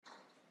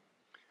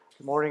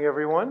Good morning,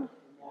 everyone.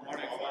 Good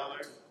morning,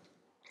 Father.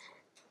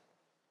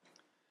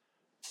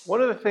 One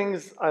of the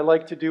things I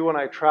like to do when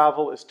I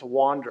travel is to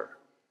wander.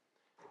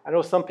 I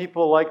know some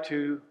people like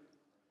to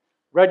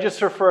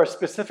register for a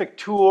specific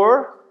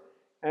tour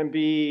and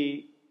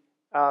be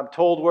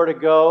told where to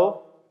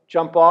go,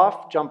 jump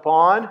off, jump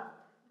on.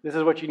 This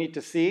is what you need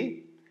to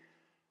see.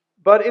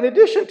 But in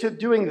addition to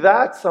doing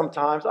that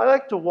sometimes, I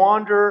like to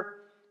wander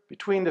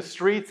between the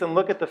streets and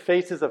look at the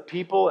faces of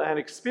people and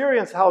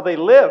experience how they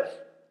live.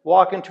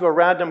 Walk into a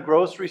random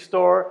grocery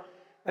store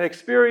and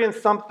experience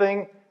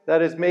something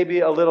that is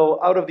maybe a little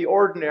out of the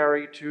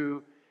ordinary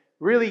to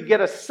really get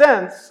a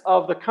sense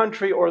of the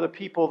country or the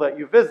people that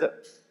you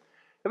visit.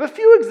 I have a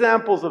few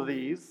examples of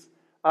these.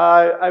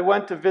 I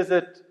went to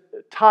visit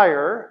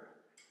Tyre,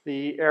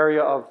 the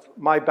area of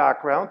my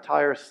background,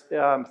 Tyre,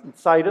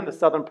 Sidon, the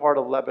southern part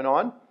of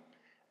Lebanon.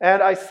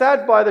 And I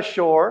sat by the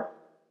shore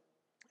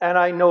and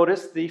I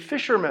noticed the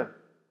fishermen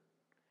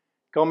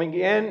coming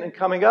in and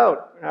coming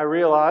out. And I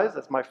realized,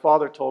 as my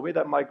father told me,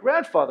 that my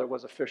grandfather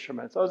was a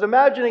fisherman. So I was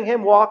imagining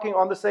him walking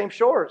on the same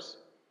shores.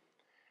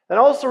 And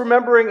also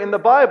remembering in the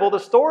Bible the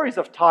stories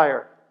of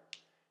Tyre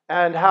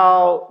and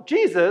how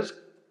Jesus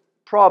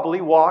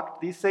probably walked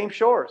these same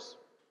shores.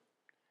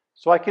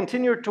 So I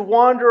continued to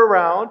wander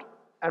around,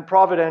 and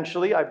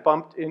providentially I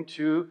bumped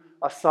into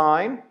a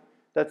sign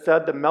that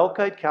said the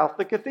Melkite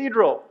Catholic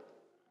Cathedral.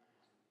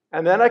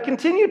 And then I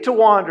continued to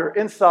wander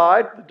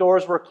inside. The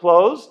doors were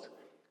closed.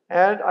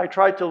 And I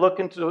tried to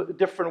look into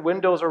different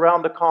windows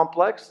around the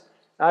complex.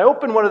 And I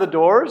opened one of the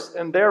doors,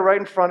 and there right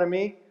in front of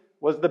me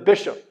was the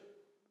bishop.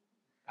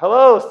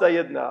 Hello,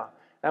 Sayyidina.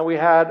 And we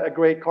had a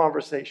great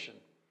conversation.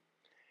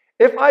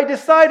 If I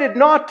decided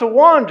not to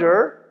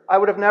wander, I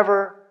would have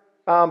never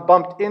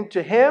bumped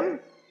into him,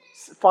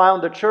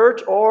 found the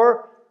church,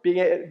 or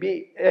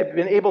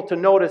been able to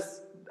notice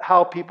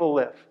how people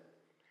live.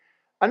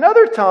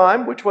 Another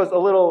time, which was a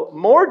little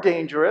more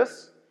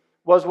dangerous,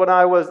 was when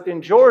I was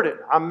in Jordan,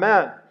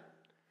 Amman.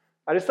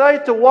 I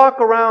decided to walk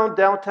around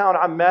downtown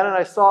Amman, and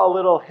I saw a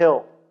little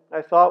hill.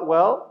 I thought,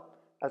 well,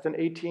 as an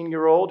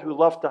 18-year-old who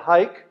loved to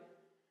hike,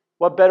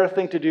 what better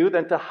thing to do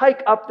than to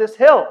hike up this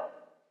hill?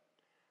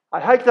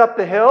 I hiked up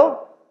the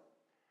hill.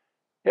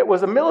 It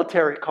was a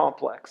military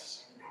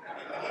complex.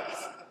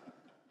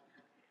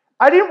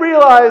 I didn't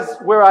realize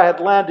where I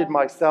had landed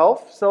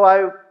myself, so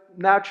I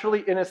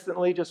naturally,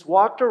 innocently just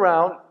walked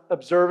around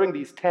observing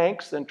these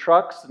tanks and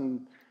trucks,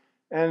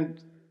 and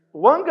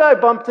one guy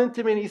bumped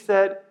into me and he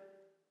said,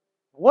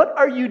 "What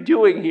are you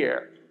doing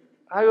here?"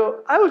 I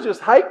go, "I was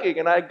just hiking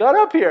and I got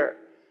up here."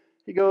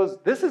 He goes,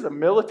 "This is a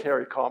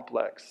military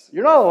complex.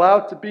 You're not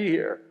allowed to be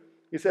here."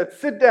 He said,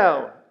 "Sit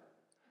down."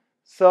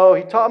 So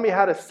he taught me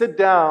how to sit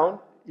down,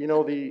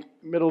 the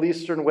Middle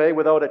Eastern way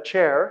without a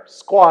chair,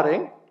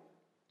 squatting.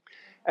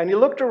 And he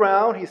looked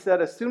around. He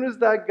said, "As soon as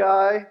that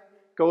guy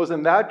goes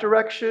in that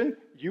direction,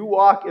 you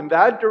walk in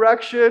that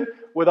direction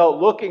without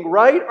looking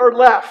right or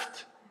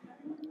left."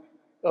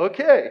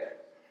 Okay.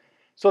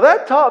 So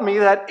that taught me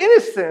that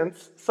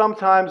innocence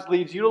sometimes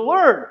leads you to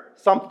learn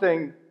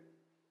something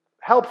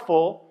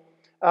helpful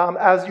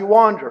as you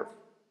wander.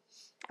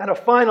 And a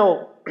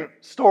final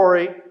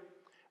story,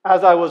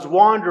 as I was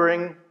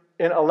wandering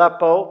in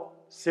Aleppo,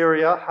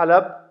 Syria,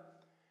 Halab,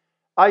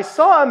 I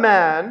saw a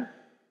man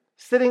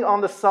sitting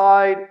on the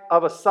side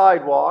of a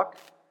sidewalk,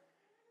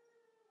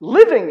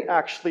 living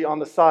actually on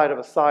the side of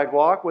a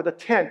sidewalk with a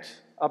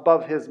tent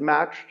above his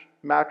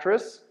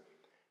mattress,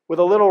 with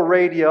a little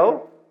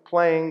radio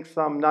playing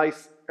some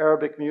nice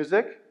Arabic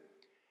music.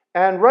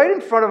 And right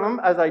in front of him,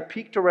 as I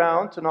peeked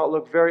around to not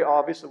look very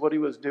obvious of what he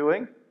was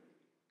doing,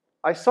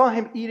 I saw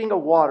him eating a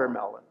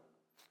watermelon.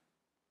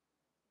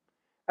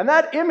 And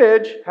that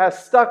image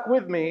has stuck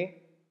with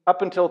me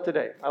up until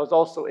today. I was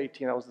also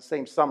 18. That was the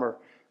same summer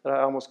that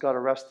I almost got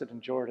arrested in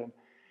Jordan.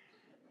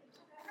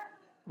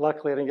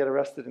 Luckily, I didn't get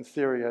arrested in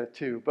Syria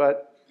too.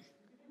 But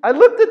I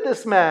looked at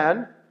this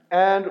man,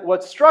 and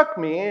what struck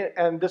me,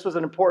 and this was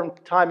an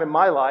important time in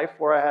my life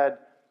where I had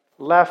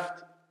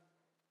left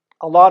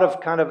a lot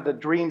of kind of the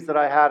dreams that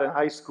I had in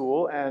high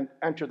school and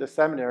entered the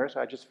seminary.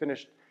 So I just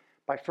finished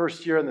my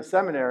first year in the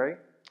seminary.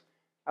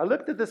 I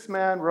looked at this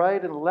man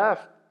right and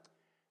left.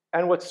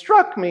 And what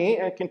struck me,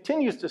 and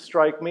continues to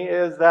strike me,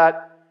 is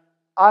that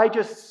I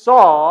just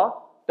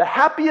saw the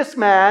happiest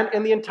man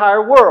in the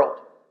entire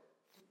world.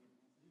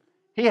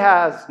 He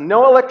has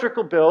no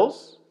electrical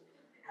bills.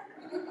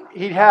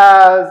 He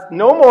has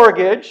no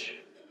mortgage.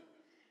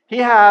 He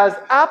has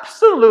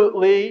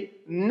absolutely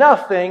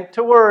nothing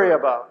to worry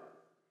about.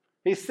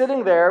 He's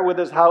sitting there with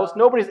his house.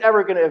 Nobody's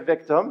ever going to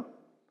evict him.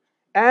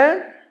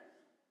 And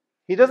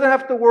he doesn't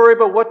have to worry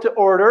about what to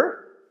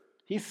order.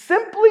 He's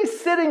simply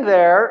sitting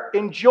there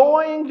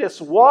enjoying this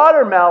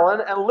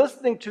watermelon and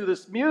listening to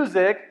this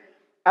music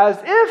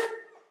as if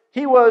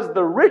he was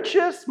the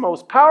richest,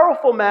 most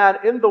powerful man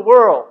in the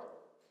world.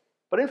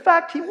 But in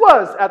fact, he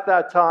was at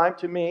that time,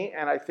 to me,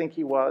 and I think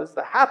he was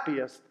the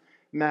happiest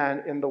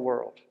man in the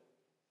world.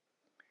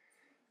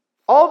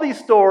 All these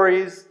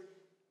stories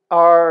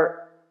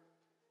are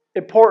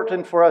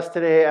important for us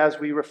today as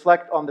we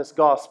reflect on this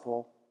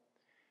gospel.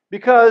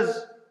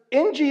 Because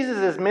in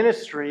Jesus'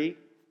 ministry,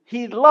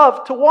 he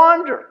loved to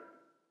wander.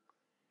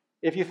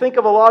 If you think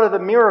of a lot of the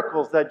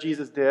miracles that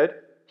Jesus did,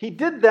 he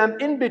did them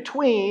in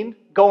between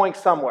going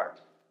somewhere.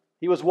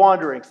 He was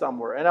wandering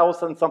somewhere, and all of a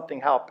sudden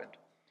something happened.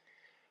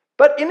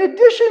 But in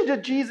addition to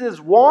Jesus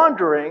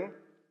wandering,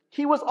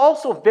 he was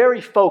also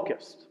very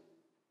focused.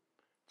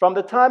 From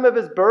the time of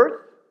his birth,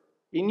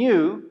 he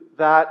knew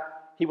that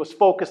he was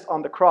focused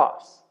on the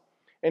cross.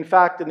 In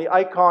fact, in the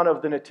icon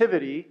of the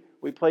Nativity,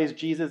 we place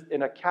Jesus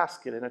in a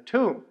casket, in a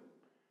tomb,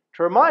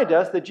 to remind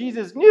us that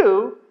Jesus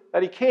knew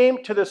that he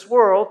came to this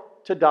world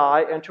to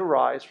die and to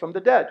rise from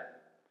the dead.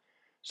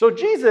 So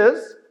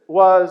Jesus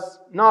was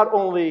not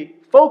only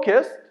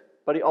focused,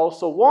 but he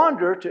also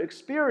wandered to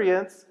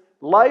experience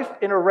life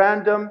in a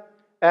random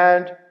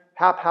and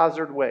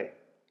haphazard way.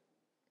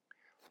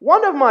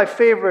 One of my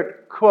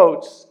favorite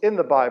quotes in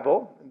the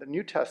Bible, in the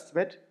New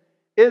Testament,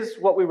 is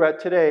what we read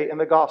today in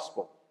the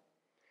Gospel.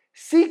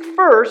 Seek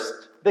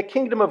first the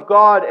kingdom of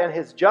God and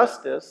his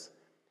justice,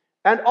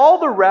 and all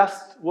the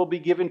rest will be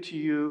given to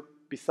you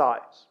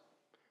besides.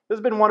 This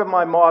has been one of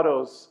my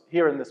mottos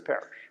here in this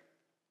parish.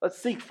 Let's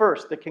seek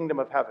first the kingdom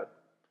of heaven.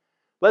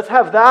 Let's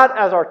have that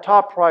as our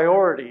top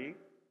priority,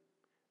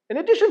 in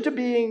addition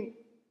to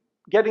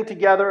getting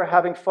together,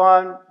 having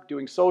fun,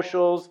 doing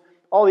socials,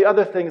 all the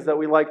other things that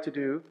we like to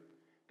do.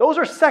 Those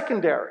are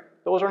secondary.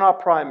 Those are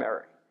not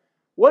primary.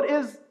 What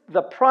is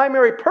the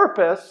primary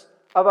purpose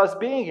of us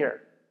being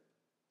here?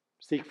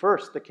 Seek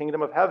first the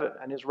kingdom of heaven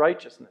and his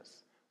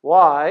righteousness.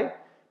 Why?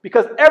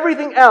 Because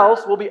everything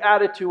else will be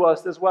added to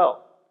us as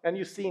well. And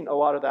you've seen a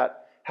lot of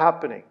that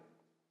happening.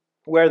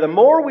 Where the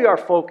more we are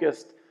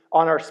focused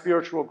on our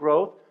spiritual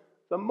growth,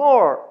 the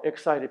more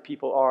excited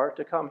people are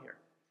to come here.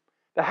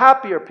 The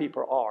happier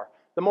people are.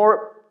 The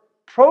more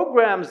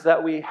programs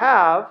that we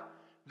have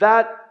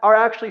that are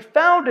actually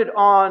founded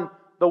on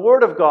the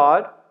Word of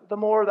God, the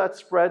more that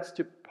spreads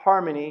to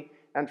harmony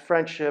and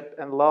friendship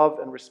and love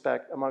and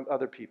respect among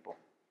other people.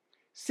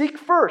 Seek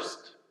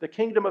first the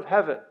kingdom of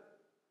heaven.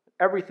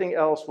 Everything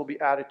else will be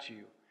added to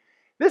you.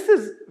 This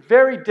is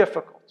very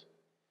difficult.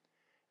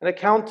 An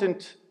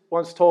accountant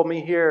once told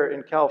me here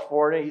in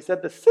California, he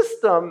said the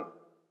system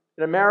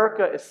in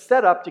America is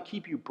set up to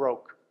keep you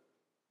broke.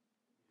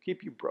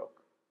 Keep you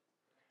broke.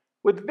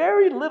 With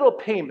very little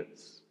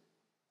payments.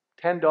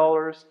 $10,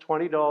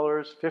 $20,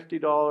 $50,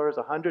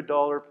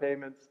 $100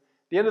 payments.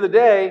 At the end of the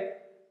day,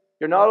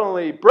 you're not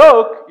only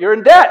broke, you're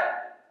in debt.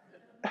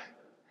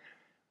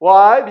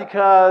 Why?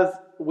 Because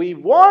we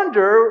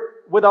wander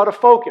without a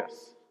focus.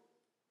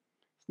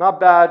 It's not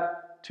bad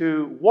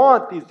to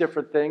want these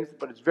different things,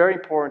 but it's very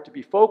important to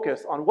be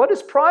focused on what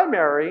is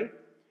primary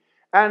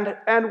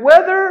and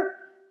whether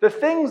the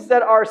things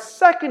that are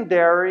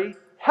secondary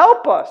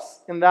help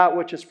us in that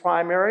which is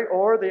primary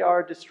or they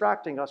are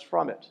distracting us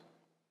from it.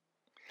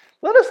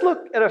 Let us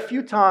look at a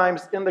few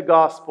times in the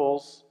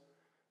Gospels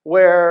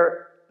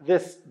where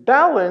this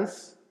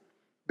balance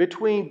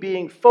between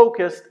being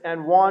focused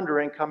and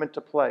wandering come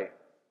into play.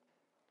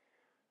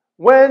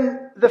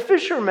 When the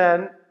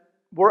fishermen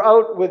were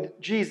out with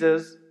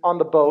Jesus on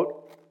the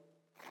boat,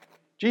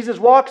 Jesus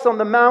walks on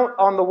the mount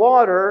on the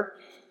water,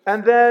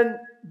 and then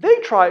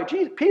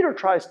Peter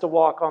tries to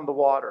walk on the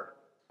water,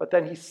 but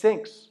then he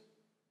sinks.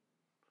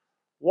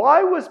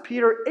 Why was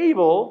Peter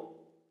able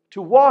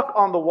to walk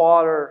on the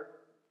water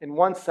in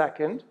 1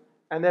 second,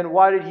 and then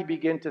why did he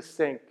begin to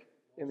sink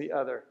in the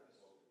other?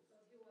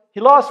 He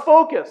lost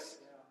focus.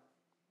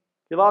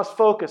 He lost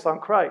focus on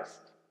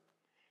Christ.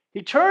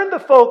 He turned the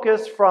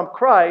focus from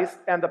Christ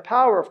and the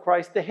power of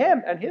Christ to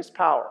him and his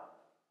power.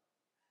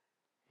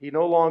 He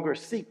no longer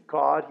sought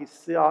God.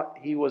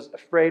 He was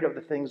afraid of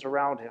the things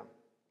around him.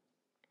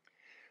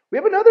 We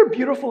have another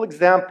beautiful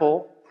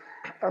example,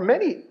 or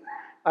many,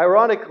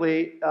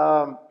 ironically,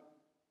 a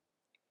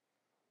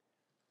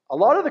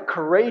lot of the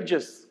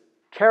courageous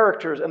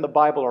characters in the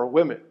Bible are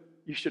women.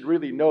 You should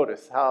really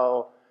notice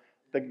how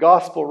the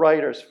gospel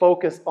writers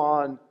focus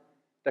on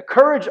the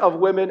courage of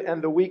women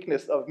and the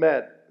weakness of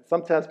men.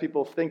 Sometimes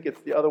people think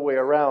it's the other way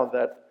around,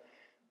 that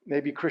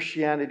maybe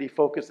Christianity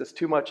focuses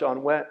too much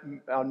on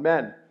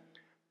men.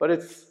 But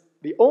it's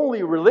the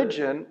only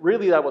religion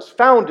really that was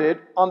founded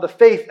on the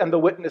faith and the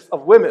witness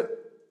of women.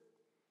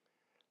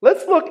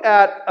 Let's look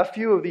at a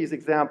few of these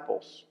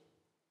examples.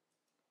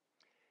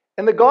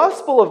 In the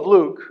Gospel of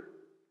Luke,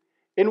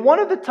 in one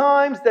of the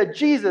times that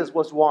Jesus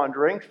was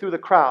wandering through the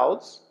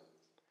crowds,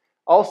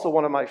 also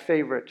one of my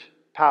favorite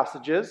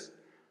passages,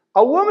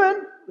 a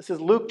woman, this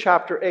is Luke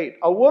chapter 8,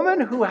 a woman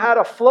who had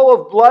a flow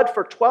of blood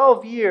for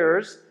 12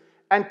 years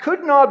and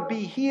could not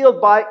be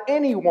healed by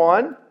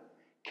anyone,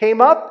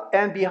 came up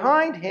and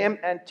behind him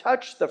and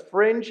touched the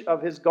fringe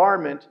of his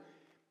garment,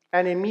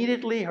 and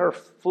immediately her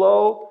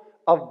flow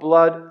of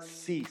blood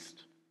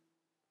ceased.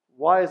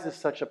 Why is this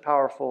such a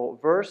powerful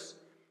verse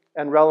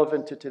and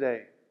relevant to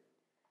today?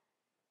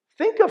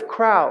 Think of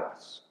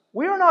crowds.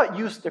 We are not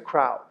used to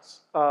crowds,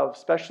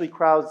 especially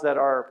crowds that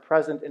are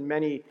present in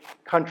many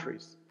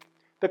countries.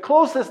 The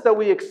closest that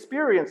we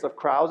experience of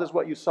crowds is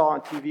what you saw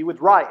on TV with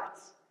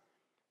riots.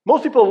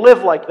 Most people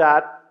live like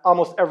that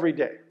almost every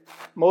day.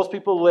 Most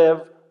people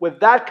live with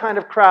that kind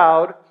of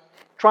crowd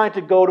trying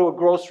to go to a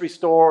grocery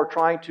store or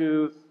trying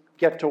to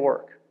get to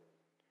work.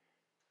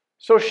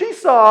 So she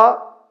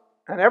saw,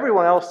 and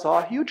everyone else saw,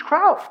 a huge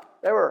crowd.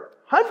 There were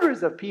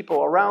hundreds of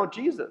people around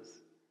Jesus.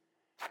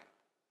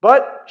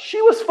 But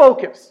she was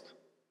focused.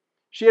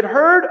 She had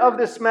heard of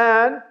this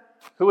man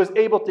who was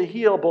able to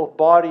heal both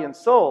body and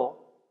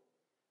soul,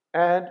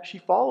 and she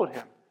followed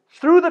him.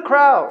 Through the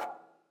crowd,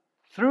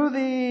 through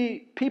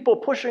the people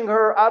pushing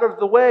her out of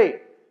the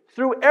way,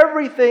 through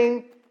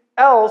everything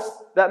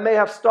else that may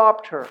have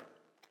stopped her.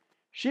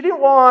 She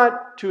didn't want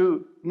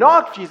to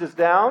knock Jesus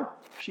down.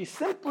 She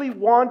simply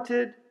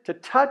wanted to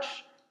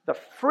touch the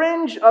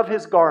fringe of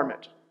his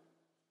garment.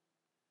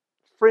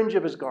 Fringe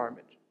of his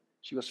garment.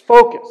 She was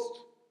focused.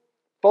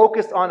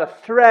 Focused on a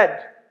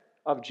thread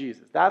of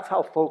Jesus. That's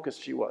how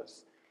focused she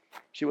was.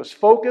 She was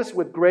focused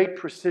with great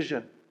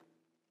precision.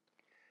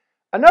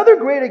 Another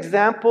great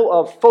example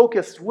of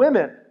focused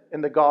women in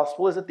the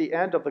gospel is at the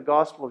end of the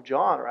Gospel of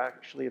John, or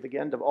actually at the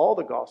end of all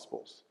the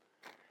gospels,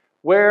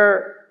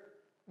 where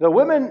the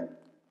women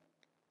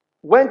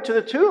went to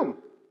the tomb.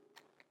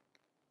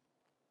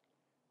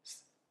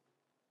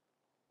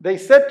 They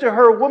said to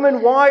her,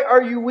 "Woman, why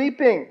are you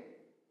weeping?"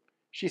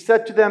 She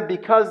said to them,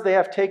 "Because they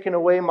have taken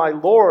away my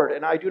Lord,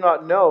 and I do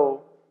not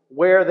know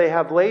where they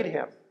have laid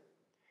him."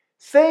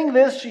 Saying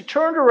this, she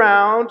turned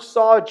around,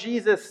 saw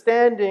Jesus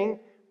standing,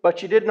 but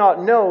she did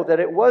not know that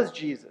it was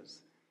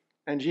Jesus.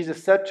 And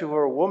Jesus said to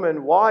her,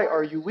 "Woman, why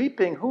are you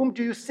weeping? Whom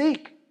do you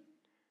seek?"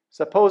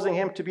 Supposing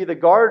him to be the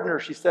gardener,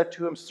 she said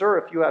to him, "Sir,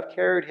 if you have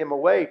carried him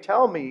away,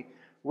 tell me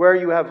where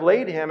you have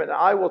laid him, and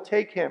I will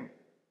take him."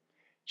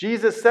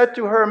 Jesus said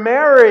to her,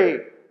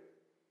 "Mary."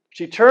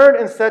 She turned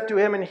and said to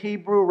him in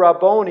Hebrew,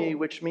 "Rabboni,"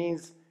 which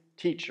means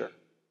teacher.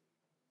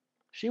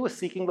 She was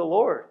seeking the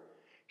Lord.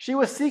 She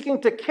was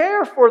seeking to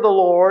care for the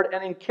Lord,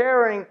 and in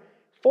caring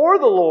for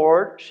the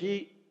Lord,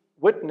 she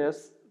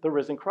witnessed the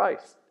risen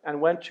Christ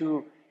and went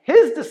to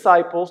his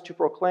disciples to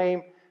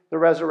proclaim the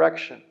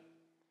resurrection.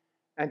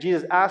 And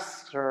Jesus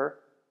asks her,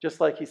 just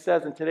like he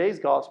says in today's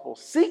gospel,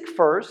 seek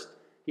first.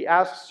 He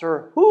asks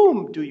her,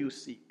 "Whom do you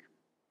seek?"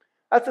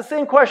 That's the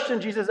same question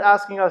Jesus is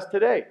asking us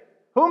today.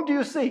 Whom do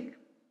you seek?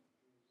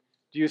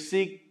 Do you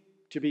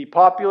seek to be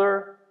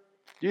popular?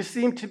 Do you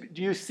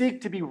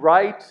seek to be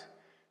right?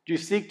 Do you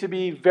seek to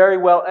be very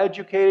well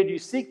educated? Do you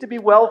seek to be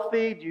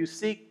wealthy? Do you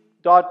seek ...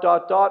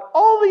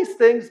 All these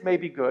things may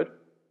be good,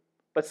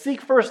 but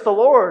seek first the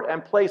Lord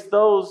and place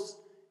those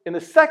in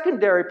the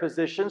secondary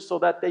position so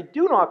that they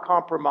do not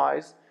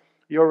compromise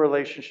your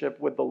relationship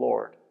with the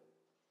Lord.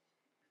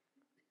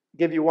 I'll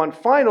give you one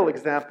final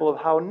example of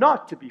how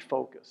not to be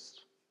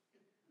focused.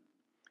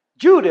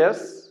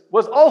 Judas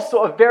was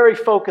also a very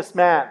focused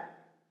man,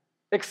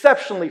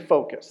 exceptionally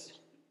focused,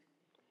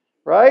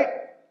 right?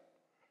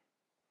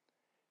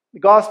 The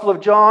Gospel of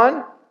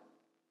John,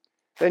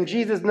 "Then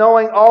Jesus,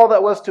 knowing all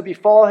that was to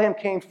befall him,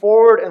 came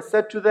forward and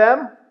said to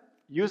them,"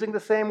 using the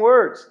same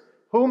words,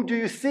 "Whom do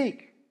you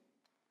seek?"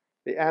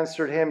 They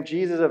answered him,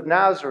 "Jesus of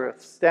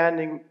Nazareth."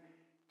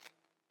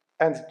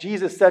 And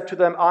Jesus said to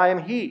them, "I am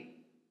he."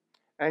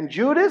 And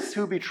Judas,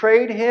 who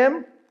betrayed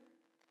him,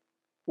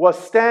 was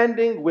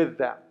standing with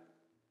them.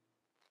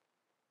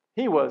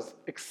 He was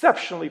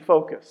exceptionally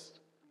focused,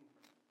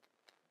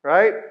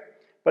 right?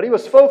 But he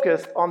was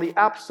focused on the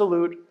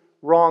absolute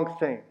wrong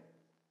thing.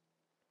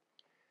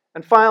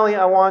 And finally,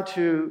 I want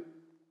to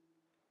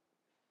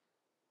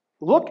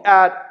look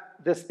at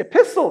this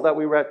epistle that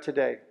we read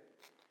today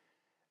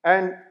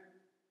and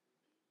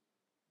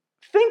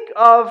think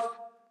of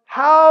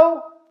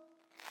how,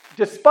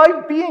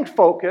 despite being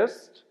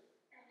focused,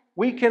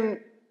 we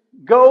can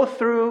go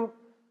through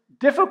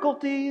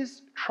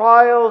difficulties,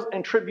 trials,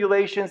 and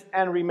tribulations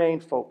and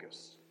remain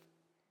focused.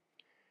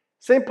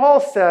 St. Paul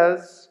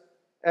says,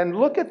 and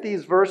look at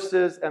these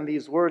verses and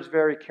these words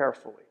very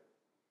carefully.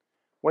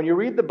 When you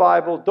read the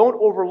Bible, don't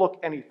overlook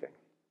anything.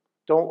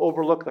 Don't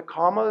overlook the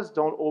commas.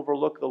 Don't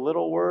overlook the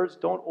little words.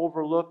 Don't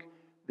overlook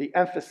the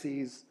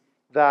emphases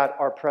that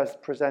are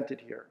presented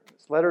here.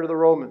 This letter to the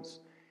Romans.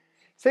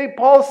 St.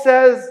 Paul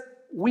says,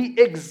 we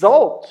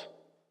exult.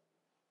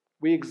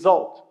 We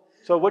exult.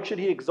 So what should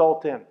he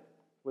exult in?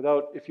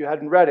 If you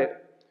hadn't read it,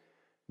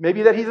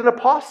 maybe that he's an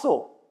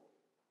apostle.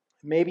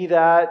 Maybe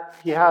that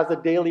he has a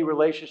daily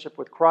relationship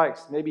with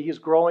Christ. Maybe he's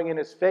growing in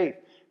his faith.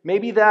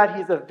 Maybe that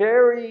he's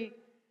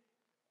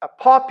a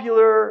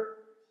popular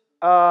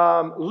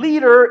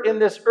leader in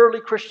this early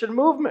Christian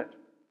movement.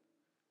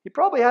 He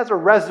probably has a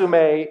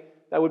resume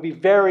that would be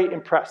very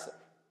impressive,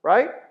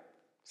 right?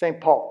 St.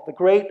 Paul, the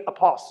great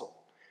apostle,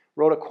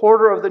 wrote a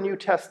quarter of the New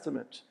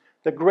Testament,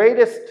 the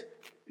greatest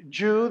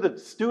Jew, the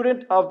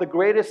student of the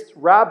greatest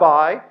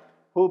rabbi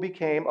who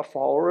became a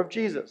follower of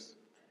Jesus.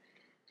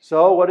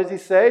 So what does he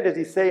say? Does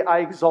he say, I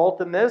exalt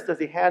in this? Does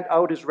he hand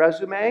out his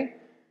resume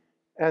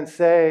and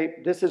say,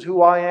 this is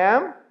who I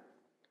am?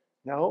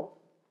 No.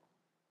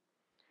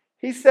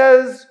 He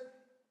says,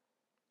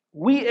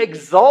 we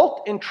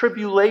exult in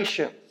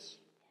tribulations.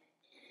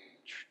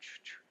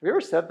 Have you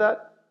ever said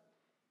that?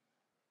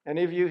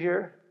 Any of you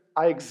here?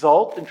 I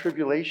exult in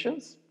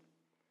tribulations.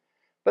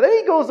 But then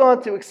he goes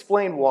on to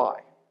explain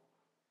why.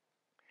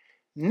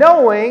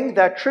 Knowing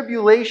that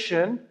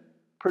tribulation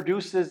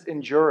produces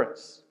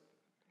endurance,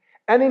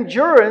 and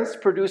endurance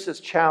produces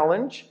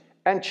challenge,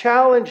 and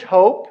challenge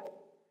hope,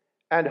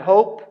 and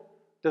hope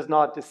does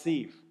not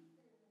deceive.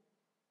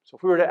 So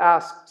if we were to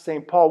ask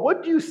St. Paul,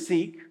 what do you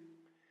seek?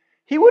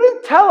 He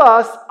wouldn't tell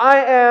us, I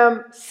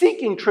am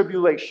seeking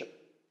tribulation.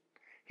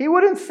 He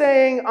wouldn't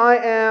saying, I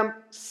am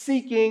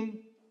seeking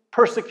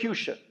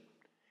persecution.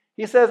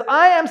 He says,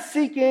 I am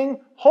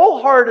seeking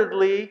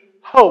wholeheartedly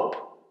hope.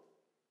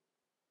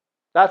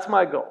 That's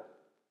my goal.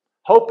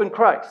 Hope in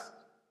Christ.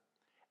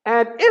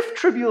 And if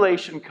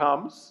tribulation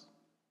comes,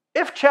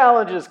 if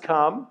challenges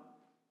come,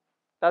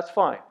 that's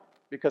fine,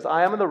 because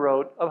I am on the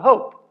road of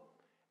hope.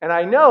 And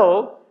I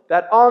know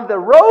that on the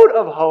road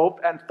of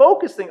hope and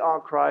focusing on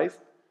Christ,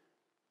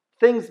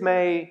 things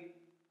may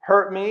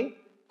hurt me,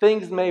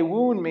 things may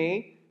wound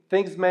me,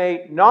 things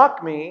may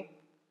knock me,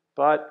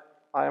 but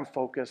I am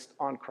focused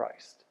on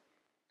Christ.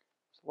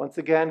 So once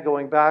again,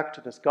 going back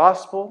to this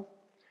gospel,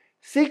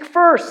 seek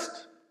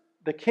first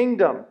the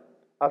kingdom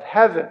of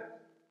heaven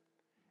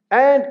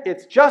and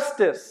its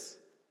justice,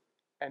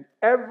 and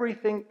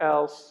everything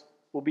else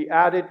will be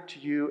added to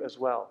you as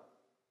well.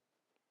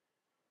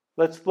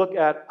 Let's look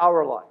at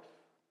our life.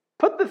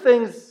 Put the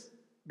things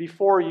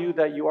before you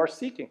that you are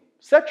seeking.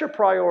 Set your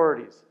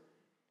priorities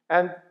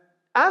and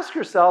ask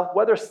yourself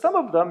whether some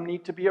of them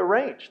need to be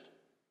arranged.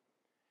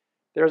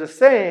 There's a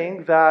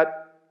saying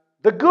that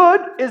the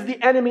good is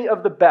the enemy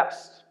of the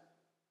best.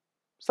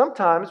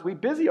 Sometimes we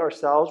busy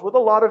ourselves with a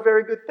lot of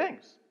very good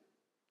things.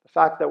 The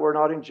fact that we're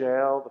not in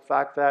jail, the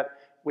fact that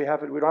we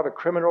don't have a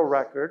criminal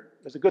record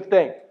is a good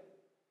thing.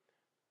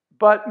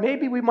 But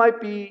maybe we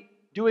might be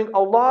doing a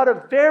lot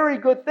of very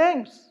good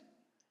things.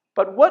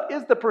 But what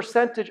is the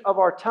percentage of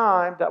our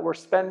time that we're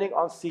spending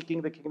on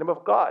seeking the kingdom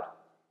of God?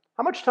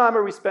 How much time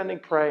are we spending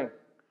praying?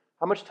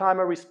 How much time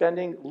are we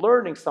spending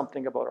learning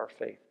something about our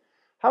faith?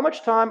 How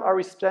much time are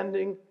we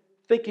spending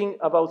thinking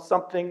about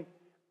something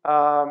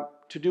to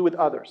do with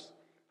others?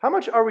 How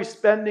much are we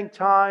spending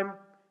time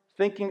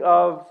thinking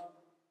of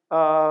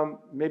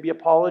maybe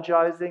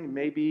apologizing,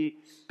 maybe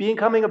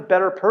becoming a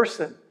better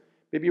person,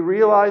 maybe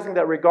realizing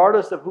that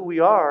regardless of who we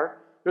are,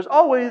 there's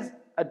always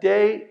a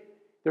day,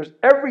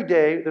 every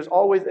day, there's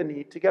always a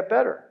need to get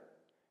better.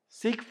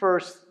 Seek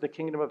first the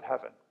kingdom of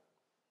heaven.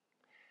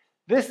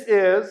 This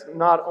is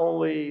not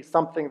only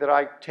something that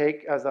I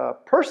take as a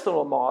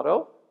personal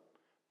motto,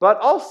 but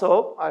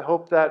also I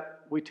hope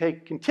that we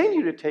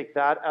continue to take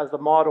that as the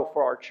motto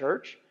for our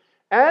church.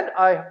 And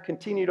I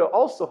continue to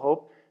also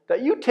hope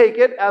that you take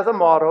it as a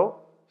motto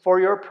for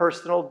your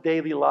personal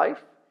daily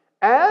life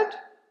and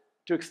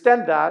to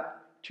extend that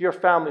to your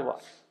family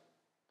life.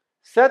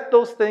 Set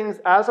those things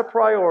as a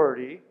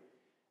priority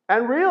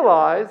and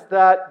realize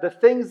that the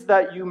things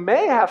that you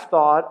may have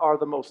thought are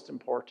the most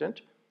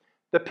important,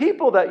 the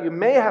people that you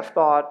may have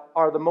thought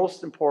are the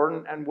most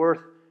important and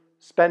worth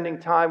spending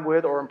time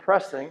with or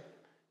impressing,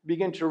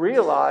 begin to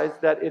realize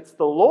that it's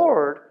the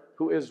Lord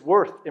who is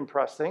worth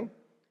impressing.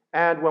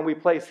 And when we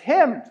place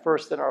Him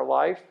first in our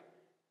life,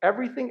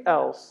 everything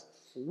else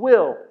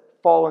will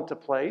fall into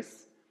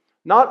place.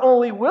 Not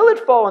only will it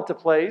fall into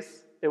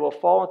place, it will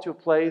fall into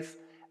place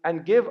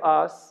and give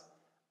us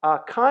a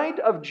kind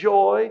of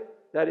joy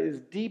that is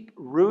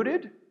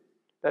deep-rooted,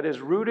 that is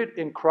rooted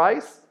in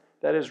Christ,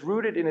 that is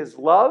rooted in His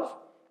love,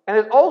 and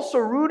is also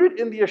rooted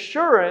in the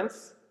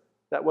assurance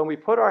that when we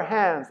put our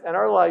hands and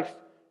our life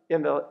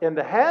in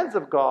the hands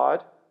of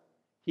God,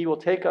 He will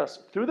take us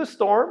through the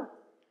storm,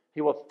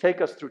 He will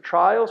take us through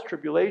trials,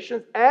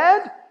 tribulations,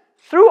 and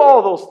through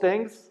all those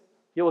things,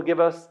 He will give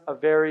us a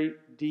very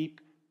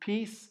deep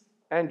peace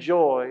and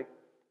joy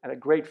and a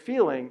great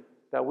feeling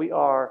that we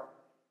are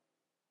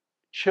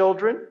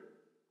children,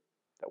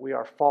 that we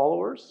are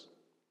followers,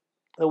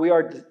 that we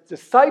are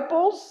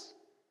disciples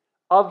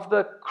of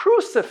the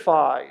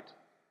crucified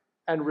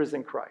and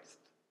risen Christ.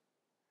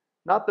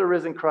 Not the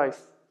risen Christ,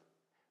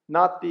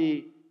 not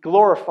the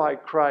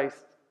glorified Christ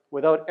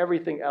without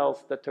everything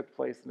else that took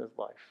place in His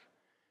life.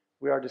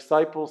 We are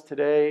disciples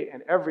today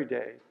and every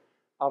day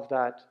of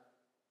that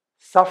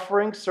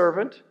suffering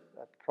servant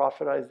that the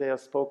prophet Isaiah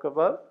spoke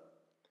about,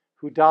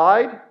 who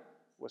died,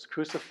 was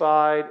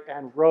crucified,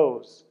 and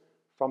rose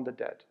from the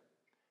dead.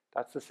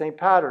 That's the same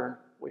pattern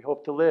we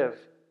hope to live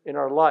in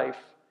our life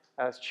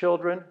as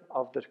children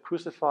of the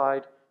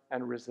crucified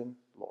and risen